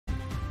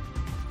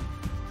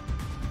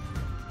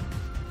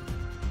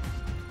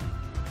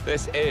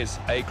This is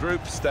a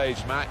group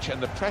stage match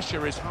and the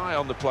pressure is high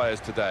on the players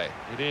today.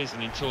 It is,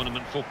 and in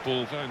tournament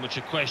football, very much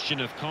a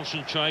question of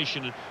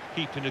concentration and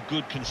keeping a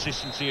good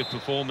consistency of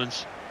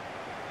performance.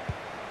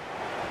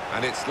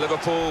 And it's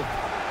Liverpool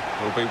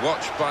who will be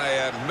watched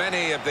by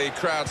many of the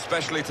crowd,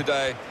 especially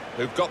today,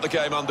 who've got the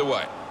game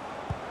underway.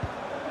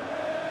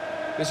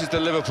 This is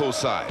the Liverpool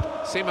side.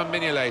 Simon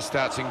Mignolet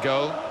starts in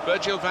goal.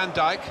 Virgil van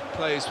Dijk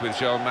plays with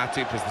Joel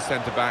Matip as the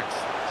centre-backs.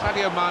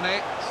 Sadio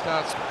Mane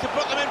starts to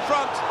put them in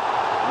front.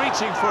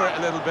 Reaching for it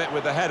a little bit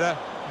with the header,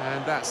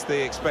 and that's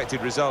the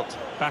expected result.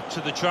 Back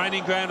to the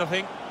training ground, I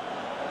think.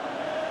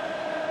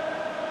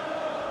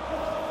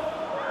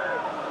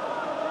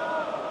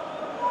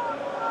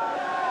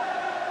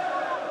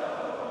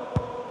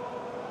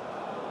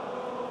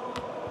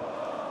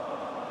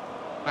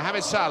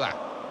 Mohamed Salah.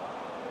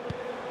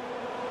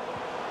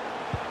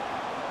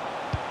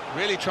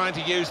 Really trying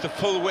to use the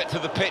full width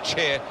of the pitch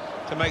here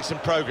to make some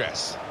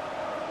progress.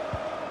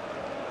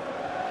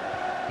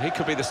 He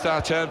could be the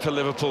star turn for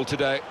Liverpool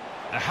today.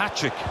 A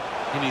hat-trick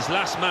in his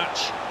last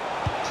match.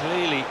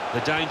 Clearly the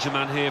danger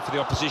man here for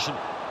the opposition.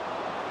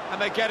 And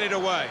they get it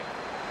away.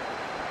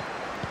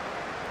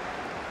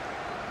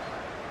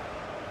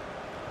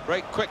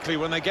 Break quickly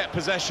when they get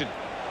possession.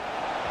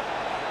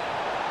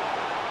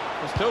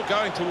 They're still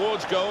going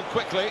towards goal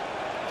quickly.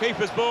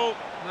 Keeper's ball,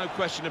 no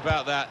question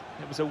about that.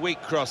 It was a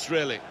weak cross,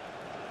 really.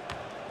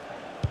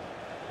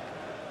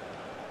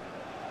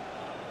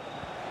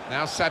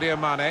 Now Sadio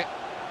Mane.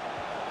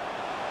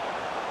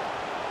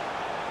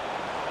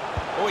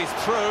 Oh, he's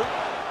through.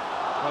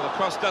 Well, the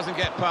cross doesn't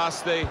get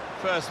past the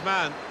first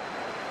man.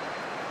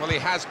 Well, he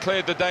has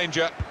cleared the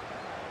danger.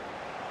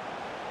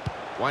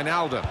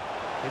 Wijnaldum.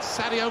 It's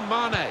Sadio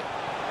Mane.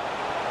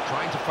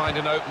 Trying to find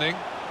an opening.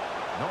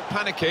 Not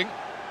panicking.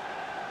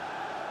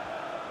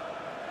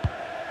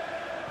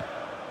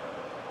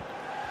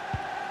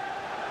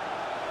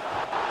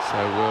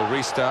 So we'll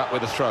restart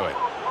with a throw-in.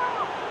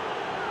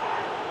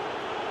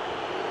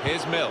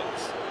 Here's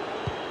Mills.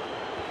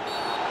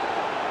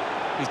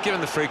 He's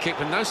given the free kick,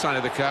 but no sign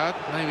of the card.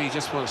 Maybe he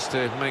just wants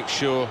to make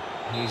sure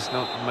he's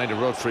not made a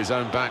rod for his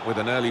own back with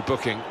an early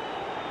booking.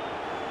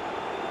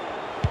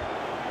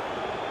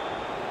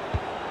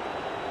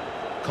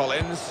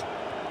 Collins.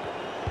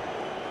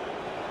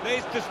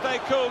 Needs to stay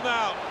cool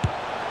now.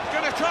 He's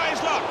going to try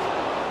his luck.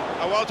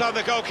 Oh, well done,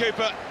 the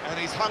goalkeeper. And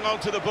he's hung on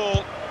to the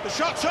ball. The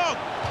shot's on.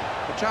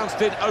 The chance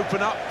did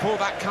open up for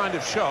that kind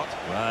of shot.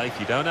 Well, if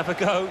you don't have a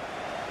go.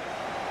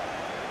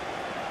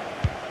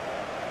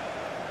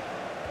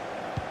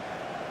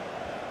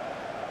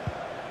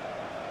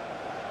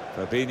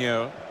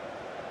 Fabinho.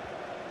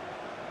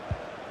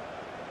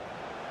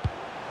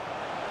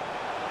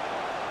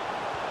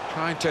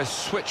 Trying to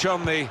switch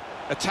on the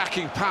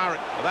attacking power.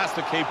 Well, that's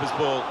the keeper's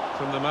ball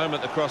from the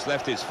moment the cross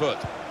left his foot.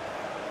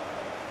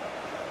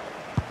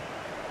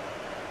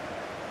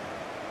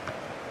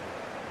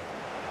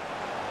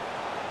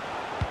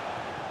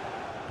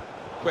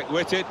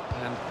 Quick-witted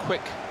and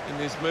quick in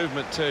his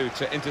movement too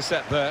to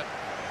intercept there.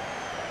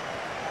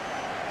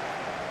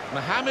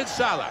 Mohamed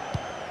Salah.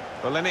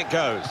 Well, then it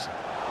goes.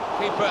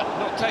 Keeper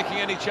not taking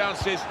any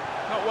chances,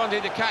 not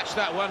wanting to catch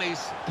that one,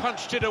 he's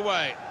punched it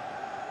away.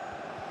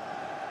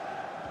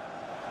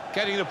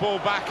 Getting the ball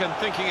back and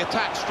thinking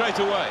attack straight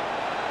away.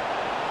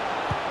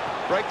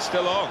 Break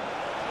still on,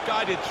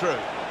 guided through.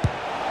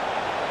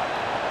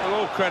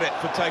 Well, all credit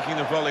for taking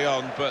the volley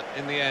on, but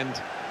in the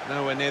end,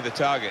 nowhere near the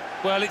target.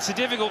 Well, it's a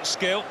difficult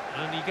skill,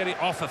 and you get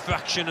it off a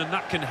fraction, and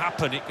that can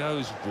happen. It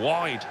goes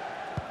wide.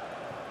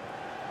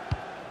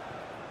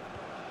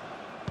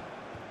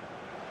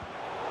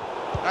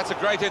 That's a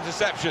great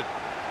interception.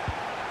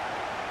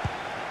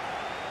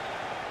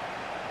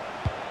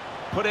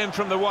 Put in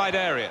from the wide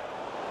area.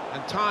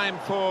 And time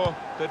for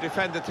the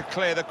defender to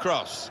clear the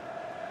cross.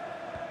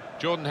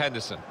 Jordan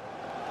Henderson.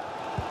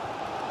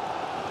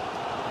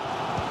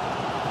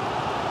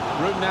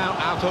 Room now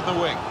out on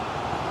the wing.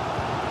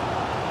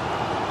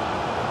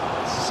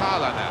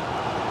 Salah now.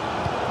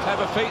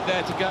 Clever feet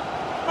there to go.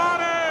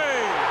 Mane!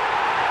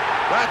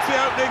 That's the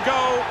opening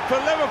goal for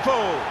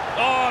Liverpool.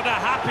 Oh, they're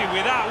happy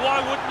with that.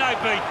 Why wouldn't they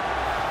be?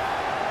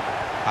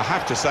 I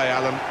have to say,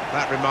 Alan,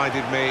 that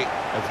reminded me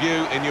of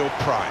you in your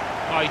prime.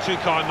 Oh, you're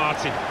too kind,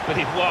 Martin. But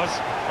it was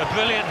a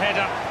brilliant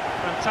header.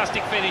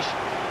 Fantastic finish.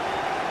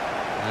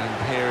 And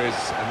here is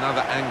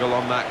another angle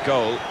on that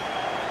goal.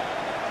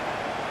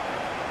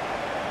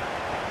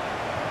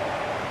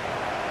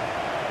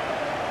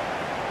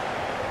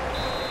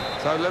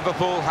 So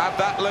Liverpool have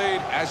that lead,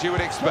 as you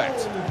would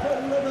expect.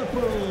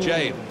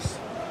 James.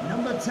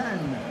 Number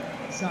 10,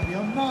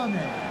 Sadio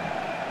Mane.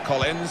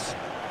 Collins.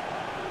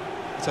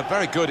 It's a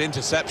very good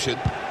interception.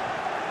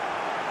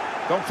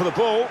 Gone for the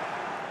ball.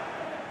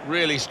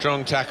 Really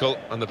strong tackle,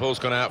 and the ball's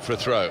gone out for a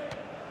throw.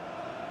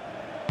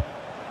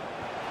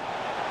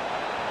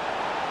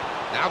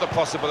 Now the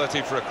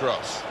possibility for a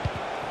cross.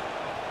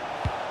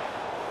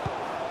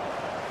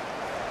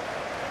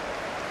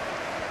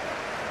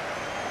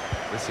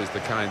 This is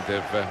the kind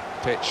of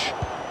pitch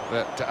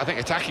that I think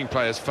attacking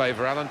players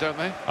favour, Alan, don't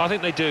they? I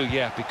think they do,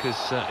 yeah,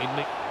 because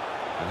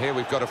And here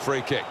we've got a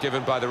free kick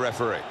given by the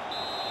referee.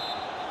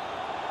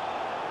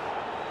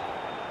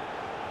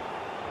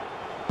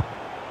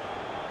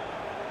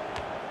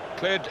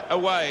 Cleared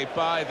away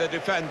by the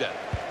defender.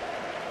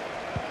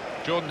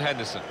 Jordan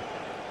Henderson.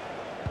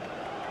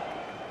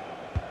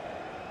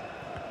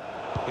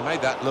 He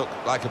made that look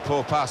like a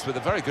poor pass with a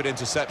very good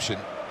interception.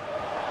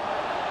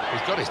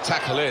 He's got his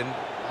tackle in,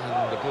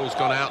 and the ball's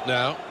gone out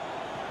now.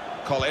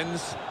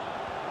 Collins.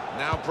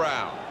 Now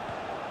Brown.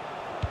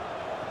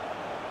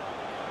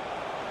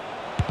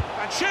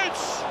 And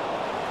shoots!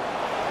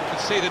 You can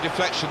see the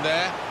deflection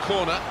there.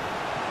 Corner.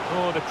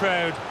 Oh, the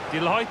crowd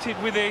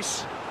delighted with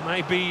this.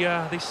 Maybe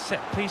this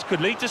set piece could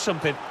lead to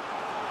something.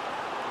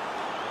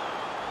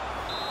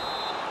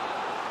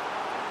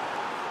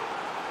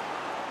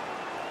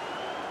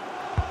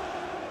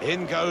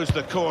 In goes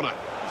the corner.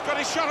 He's got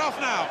his shot off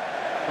now.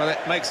 Well, it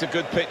makes a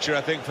good picture,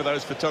 I think, for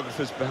those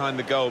photographers behind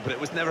the goal, but it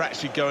was never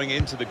actually going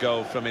into the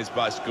goal from his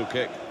bicycle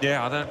kick.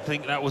 Yeah, I don't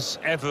think that was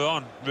ever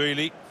on,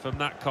 really, from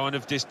that kind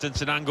of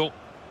distance and angle.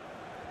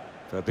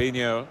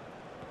 Fabinho.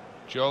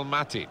 Joel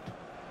Matip.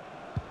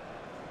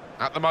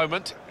 At the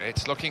moment,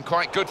 it's looking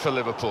quite good for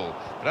Liverpool,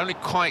 but only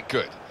quite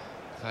good.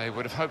 They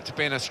would have hoped to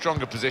be in a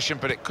stronger position,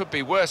 but it could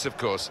be worse, of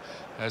course,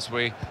 as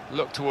we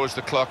look towards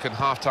the clock and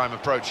half-time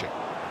approaching.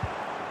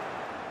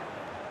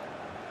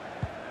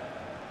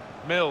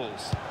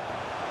 Mills.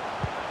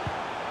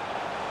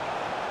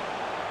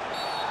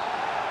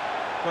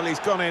 Well, he's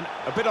gone in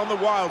a bit on the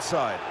wild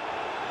side.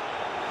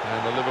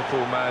 And the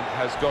Liverpool man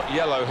has got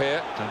yellow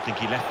here. Don't think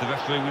he left the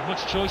referee with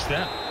much choice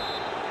there.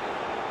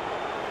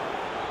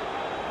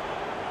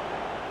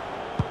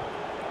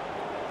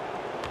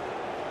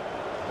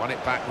 Won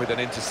it back with an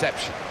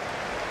interception.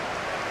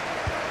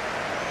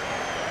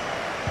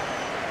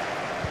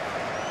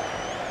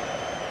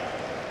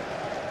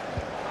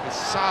 It's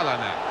Salah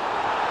now.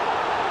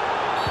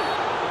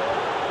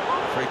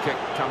 Free kick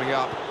coming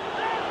up.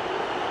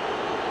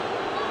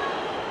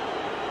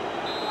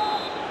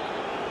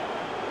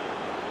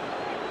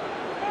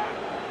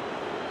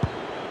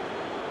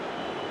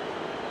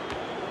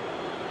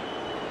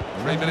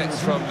 Three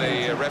minutes from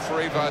the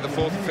referee via the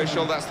fourth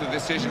official. That's the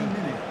decision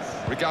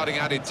regarding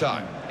added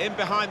time. In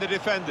behind the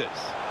defenders.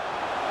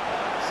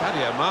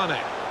 Sadio Mane.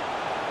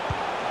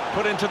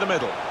 Put into the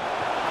middle.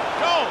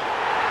 Goal!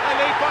 They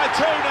lead by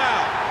 2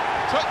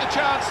 now. Took the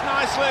chance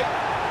nicely,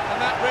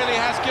 and that really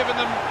has given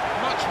them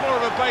much more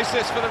of a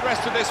basis for the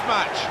rest of this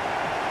match.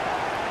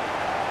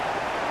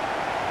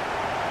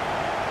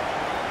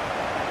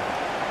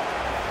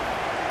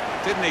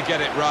 Didn't he get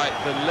it right?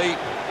 The leap,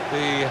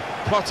 the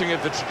plotting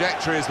of the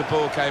trajectory as the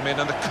ball came in,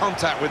 and the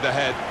contact with the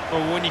head.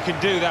 Well, when you can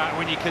do that,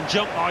 when you can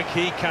jump like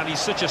he can, he's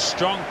such a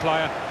strong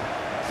player.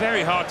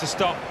 Very hard to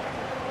stop.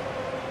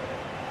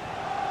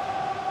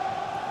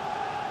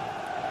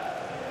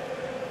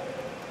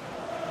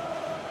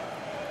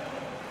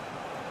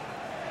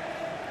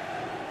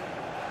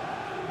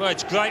 Well,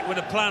 it's great when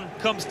a plan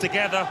comes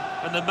together,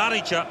 and the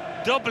manager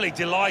doubly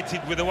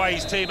delighted with the way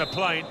his team are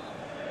playing.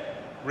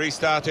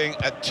 Restarting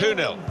at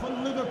 2-0. For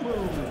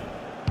Liverpool,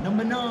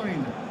 number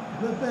 9,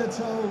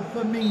 Roberto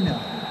Firmino.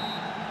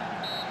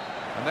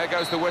 And there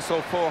goes the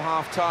whistle for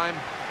half-time,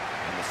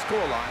 and the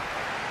scoreline.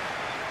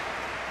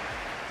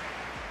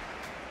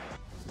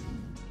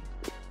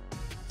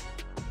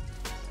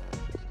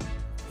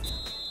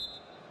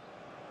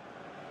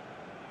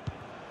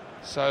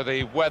 So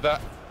the weather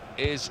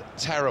is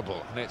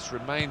terrible, and it's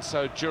remained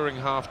so during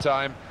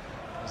half-time.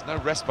 There's no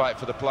respite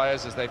for the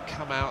players as they've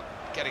come out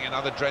getting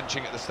another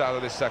drenching at the start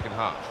of this second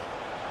half.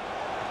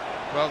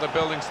 Well, they're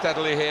building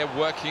steadily here,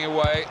 working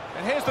away.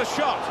 And here's the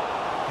shot.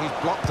 He's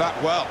blocked that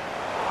well.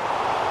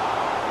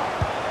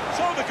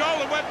 Saw the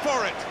goal and went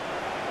for it.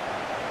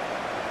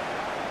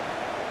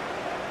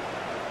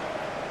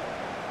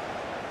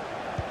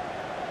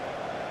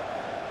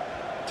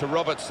 To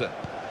Robertson.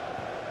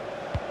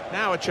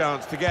 Now a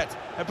chance to get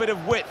a bit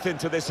of width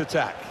into this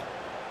attack.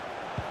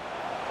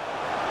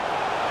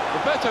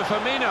 Roberto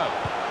Firmino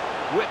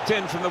whipped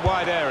in from the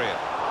wide area.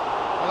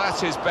 Well,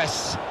 that's his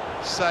best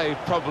save,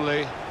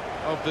 probably,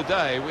 of the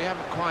day. We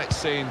haven't quite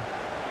seen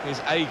his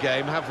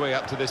A-game, have we,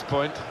 up to this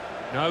point?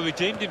 No,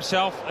 redeemed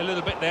himself a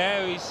little bit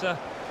there. He's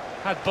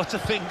had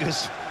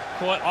butterfingers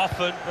quite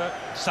often, but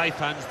safe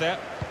hands there.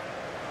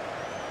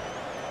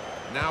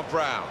 Now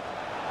Brown.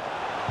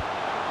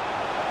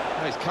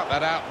 Oh, he's cut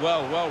that out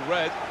well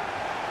read.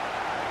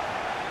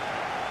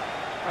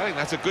 I think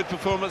that's a good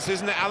performance,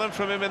 isn't it, Alan,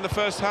 from him in the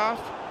first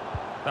half?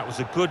 That was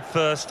a good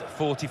first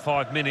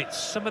 45 minutes.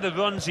 Some of the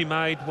runs he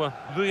made were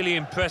really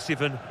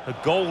impressive, and a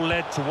goal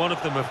led to one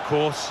of them, of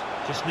course.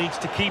 Just needs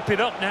to keep it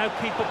up now,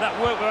 keep up that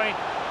work rate.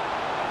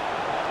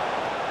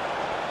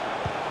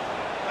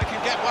 They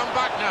can get one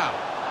back now.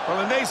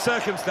 Well, in these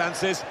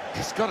circumstances,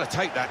 he's got to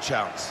take that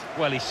chance.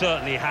 Well, he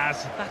certainly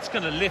has. That's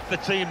going to lift the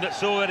team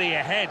that's already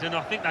ahead, and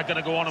I think they're going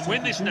to go on and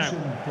win this now.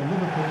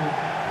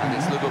 And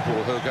it's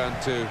Liverpool who are going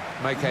to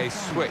make a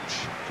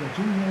switch.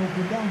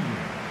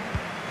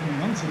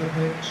 Coming onto the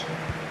pitch,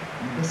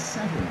 number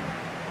 7,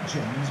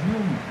 James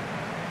Milner.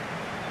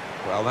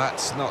 Well,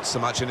 that's not so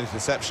much an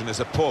interception as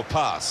a poor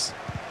pass.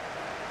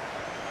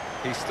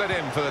 He slid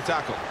in for the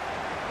tackle.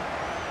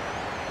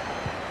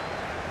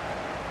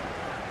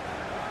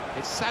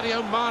 It's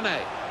Sadio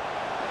Mane.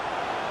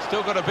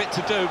 Still got a bit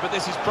to do, but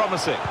this is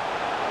promising.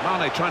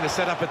 Mane trying to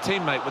set up a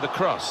teammate with a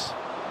cross.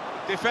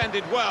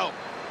 Defended well.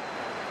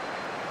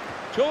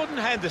 Jordan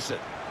Henderson.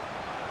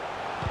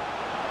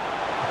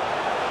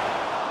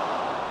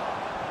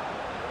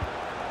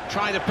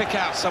 Trying to pick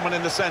out someone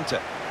in the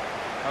centre.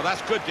 Oh,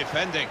 that's good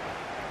defending.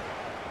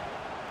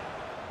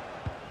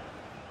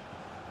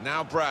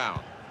 Now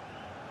Brown.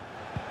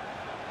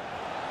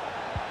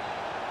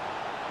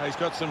 He's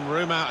got some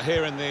room out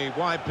here in the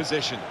wide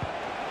position.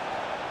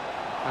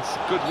 That's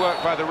good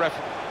work by the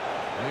referee.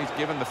 And he's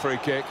given the free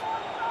kick.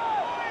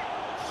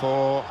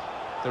 For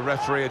the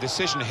referee, a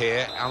decision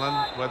here,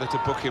 Alan, whether to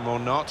book him or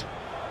not.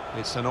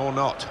 It's an or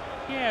not.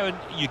 Yeah,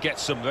 and you get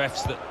some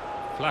refs that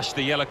flash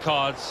the yellow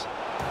cards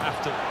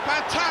after.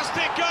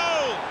 Fantastic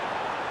goal!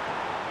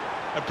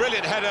 A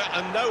brilliant header,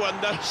 and no one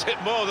knows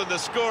it more than the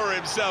scorer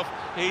himself.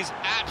 He's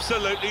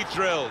absolutely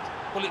thrilled.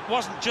 Well, it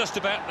wasn't just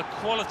about the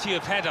quality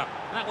of header.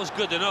 That was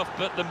good enough,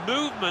 but the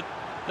movement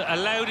that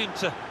allowed him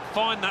to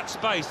find that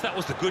space, that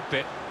was the good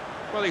bit.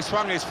 Well, he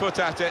swung his foot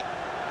at it,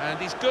 and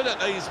he's good at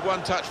these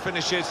one-touch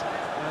finishes,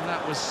 and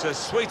that was as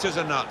sweet as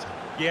a nut.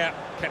 Yeah,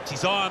 kept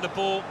his eye on the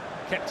ball,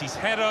 kept his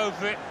head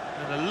over it,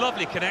 and a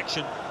lovely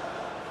connection.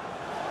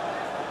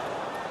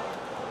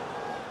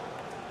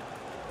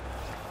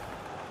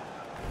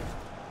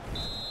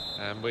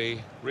 And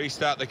we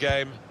restart the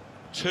game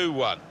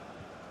 2-1.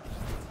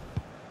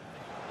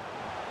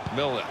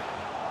 Milner.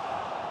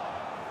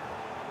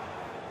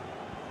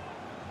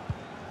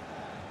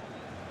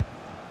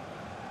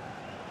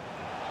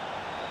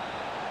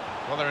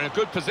 Well, they're in a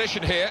good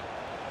position here.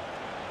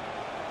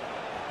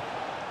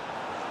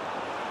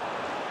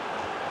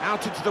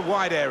 Out into the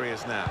wide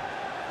areas now.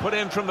 Put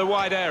in from the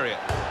wide area.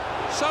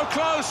 So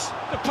close,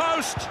 the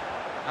post.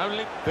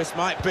 Only this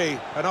might be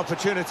an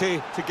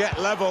opportunity to get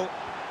level.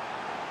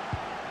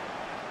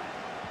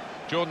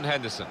 Jordan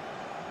Henderson.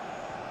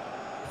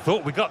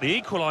 Thought we got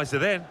the equaliser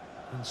then,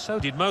 and so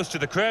did most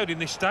of the crowd in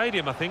this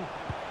stadium, I think.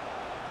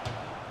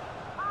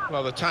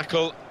 Well, the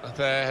tackle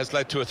there has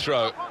led to a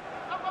throw.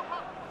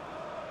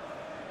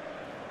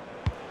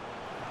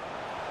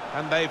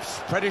 And they've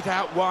spread it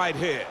out wide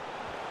here.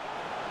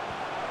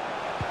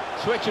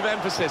 Switch of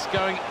emphasis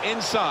going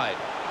inside.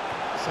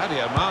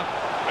 Sadio Mane.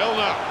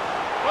 Milner.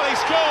 Well, he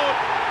scored,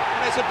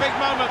 and it's a big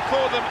moment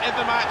for them in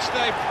the match.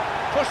 They've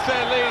pushed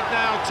their lead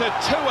now to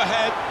 2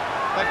 ahead.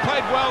 They've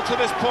played well to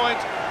this point,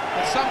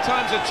 but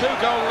sometimes a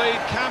 2-goal lead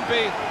can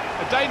be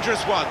a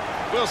dangerous one.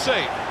 We'll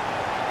see.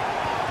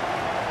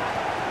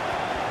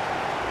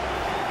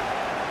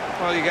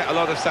 Well, you get a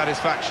lot of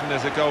satisfaction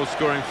as a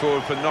goal-scoring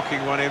forward for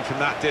knocking one in from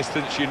that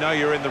distance. You know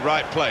you're in the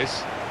right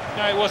place.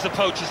 No, it was a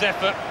poacher's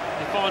effort.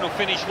 The final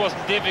finish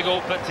wasn't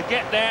difficult, but to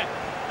get there,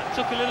 that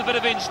took a little bit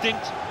of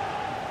instinct.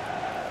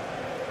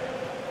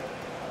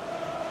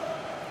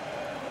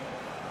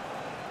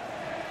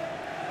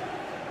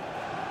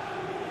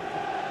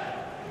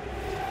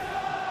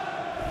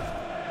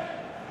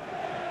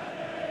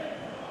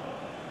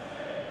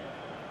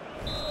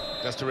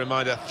 Just a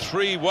reminder,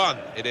 3-1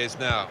 it is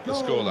now, the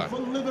Goal scoreline. for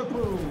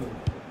Liverpool,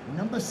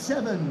 number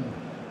 7,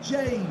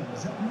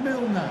 James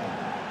Milner.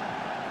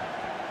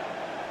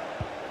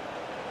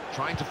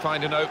 Trying to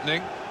find an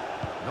opening,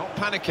 not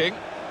panicking.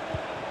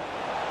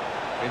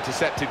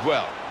 Intercepted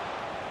well.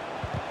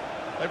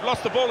 They've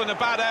lost the ball in a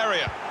bad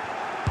area.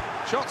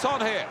 Shots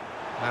on here.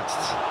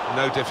 That's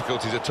no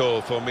difficulties at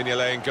all for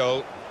Mignolet in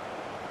goal.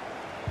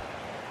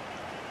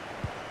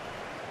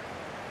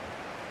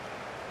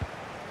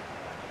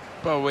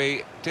 Well,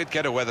 we did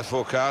get a weather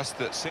forecast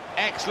that's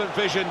excellent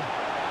vision.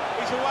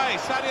 He's away,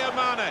 Sadio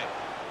Mane.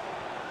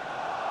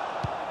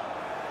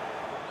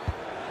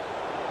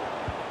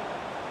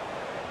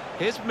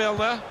 Here's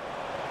Milner.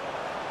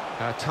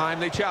 A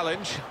timely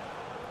challenge.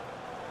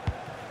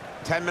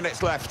 10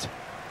 minutes left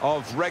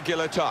of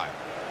regular time.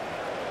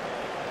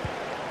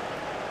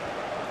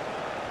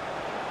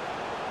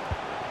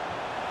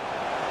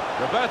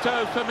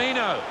 Roberto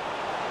Firmino.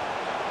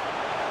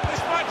 This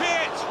might be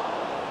it.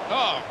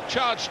 Oh,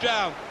 charged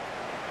down.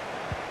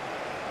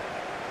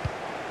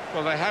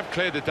 Well, they have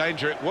cleared the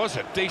danger. It was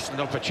a decent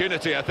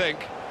opportunity, I think.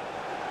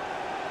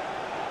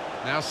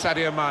 Now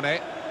Sadio Mane.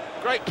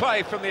 Great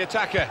play from the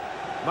attacker.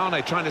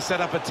 Mane trying to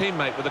set up a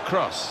teammate with a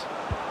cross.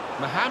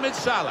 Mohamed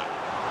Salah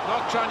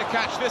not trying to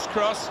catch this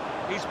cross.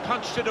 He's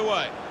punched it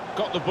away.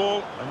 Got the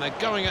ball, and they're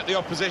going at the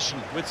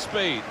opposition with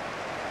speed.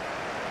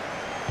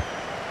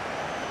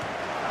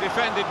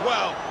 Defended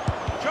well.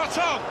 Shot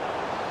on!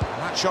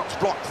 And that shot's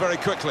blocked very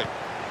quickly.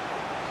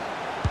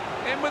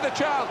 In with a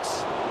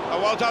chance. Oh,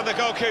 well done, the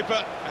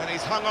goalkeeper, and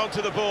he's hung on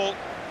to the ball.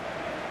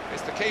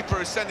 It's the keeper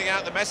who's sending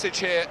out the message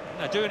here.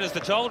 They're doing as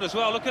they're told as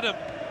well, look at him.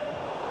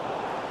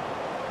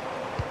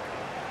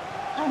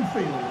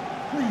 Anfield,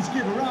 please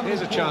give a round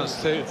Here's of a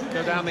chance to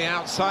go down the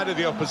outside of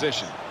the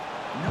opposition.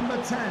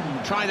 Number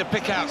 10. Trying to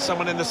pick out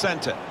someone in the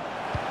centre.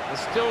 There's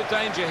still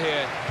danger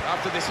here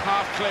after this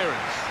half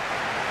clearance.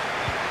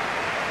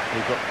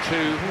 We've got 2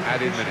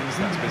 added minutes,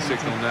 that's been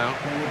signalled now.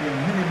 There will be a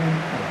minimum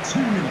of 2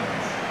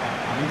 minutes.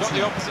 We've got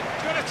the opposite,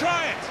 he's going to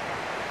try it!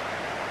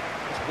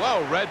 It's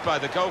well read by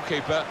the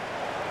goalkeeper,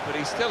 but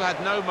he still had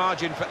no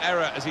margin for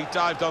error as he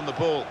dived on the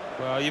ball.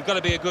 Well, you've got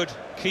to be a good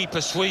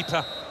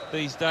keeper-sweeper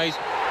these days.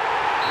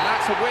 And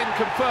that's a win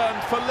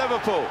confirmed for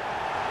Liverpool.